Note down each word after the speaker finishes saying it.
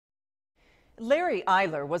Larry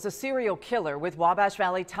Eyler was a serial killer with Wabash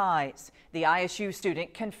Valley ties. The ISU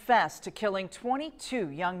student confessed to killing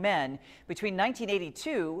 22 young men between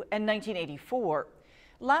 1982 and 1984.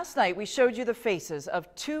 Last night, we showed you the faces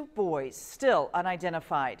of two boys still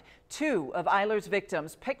unidentified. Two of Eyler's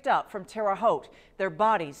victims picked up from Terre Haute, their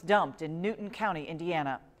bodies dumped in Newton County,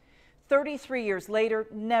 Indiana. 33 years later,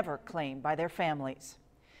 never claimed by their families.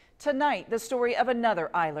 Tonight, the story of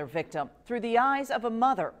another Eyler victim through the eyes of a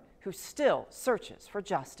mother who still searches for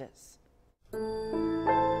justice.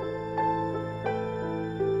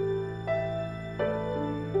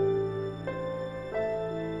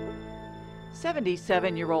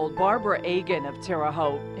 77-year-old Barbara Egan of Terre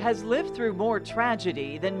Haute has lived through more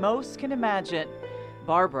tragedy than most can imagine.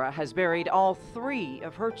 Barbara has buried all three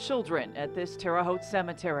of her children at this Terre Haute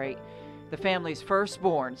cemetery. The family's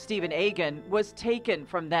firstborn, Stephen Egan, was taken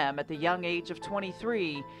from them at the young age of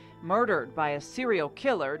 23, murdered by a serial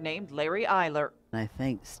killer named Larry Eyler. I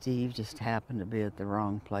think Steve just happened to be at the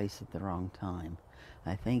wrong place at the wrong time.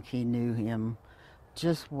 I think he knew him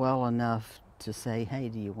just well enough to say, hey,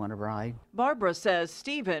 do you want to ride? Barbara says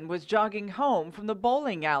Stephen was jogging home from the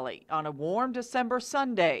bowling alley on a warm December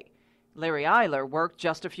Sunday. Larry Eyler worked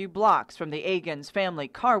just a few blocks from the Egan's family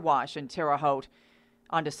car wash in Terre Haute.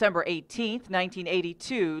 On December 18,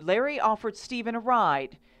 1982, Larry offered Stephen a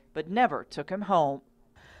ride, but never took him home.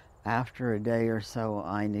 After a day or so,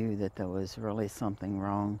 I knew that there was really something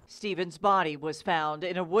wrong. Stephen's body was found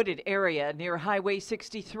in a wooded area near Highway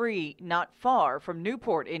 63, not far from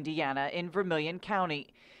Newport, Indiana, in Vermilion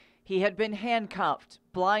County. He had been handcuffed,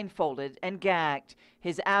 blindfolded, and gagged,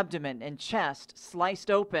 his abdomen and chest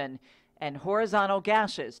sliced open, and horizontal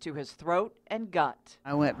gashes to his throat and gut.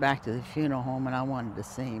 I went back to the funeral home and I wanted to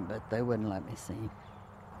see him, but they wouldn't let me see him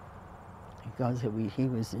because he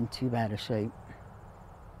was in too bad a shape.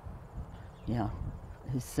 Yeah,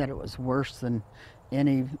 he said it was worse than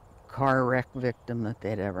any car wreck victim that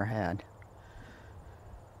they'd ever had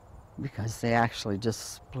because they actually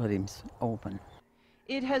just split him open.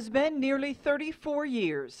 It has been nearly 34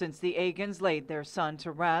 years since the Egans laid their son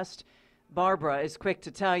to rest. Barbara is quick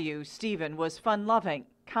to tell you Stephen was fun-loving,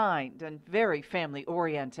 kind, and very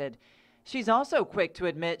family-oriented. She's also quick to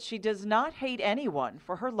admit she does not hate anyone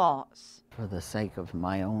for her loss. For the sake of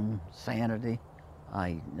my own sanity,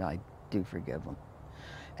 I do forgive him.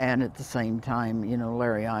 And at the same time, you know,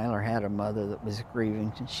 Larry Eyler had a mother that was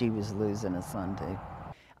grieving. She was losing a son too.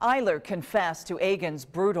 Eyler confessed to Egan's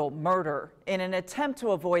brutal murder in an attempt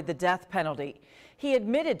to avoid the death penalty. He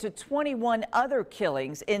admitted to 21 other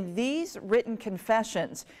killings in these written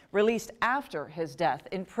confessions released after his death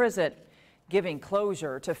in prison, giving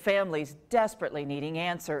closure to families desperately needing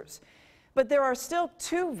answers. But there are still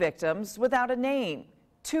two victims without a name,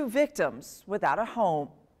 two victims without a home.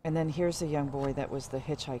 And then here's the young boy that was the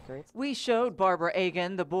hitchhiker. We showed Barbara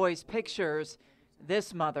Egan the boy's pictures.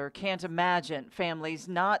 This mother can't imagine families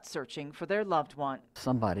not searching for their loved one.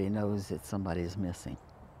 Somebody knows that somebody's missing.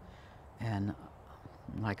 And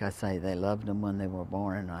like I say, they loved them when they were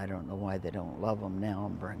born, and I don't know why they don't love them now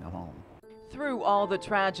and bring them home. Through all the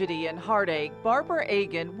tragedy and heartache, Barbara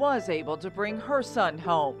Egan was able to bring her son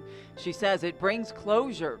home. She says it brings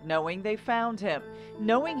closure knowing they found him,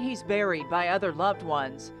 knowing he's buried by other loved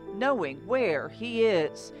ones, knowing where he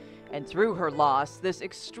is. And through her loss, this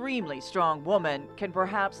extremely strong woman can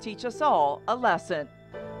perhaps teach us all a lesson.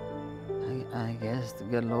 I guess the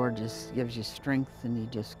good Lord just gives you strength and you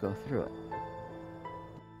just go through it.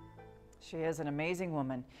 She is an amazing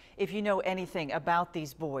woman. If you know anything about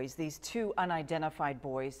these boys, these two unidentified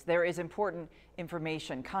boys, there is important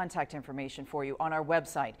information, contact information for you on our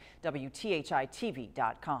website,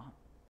 WTHI-TV.com.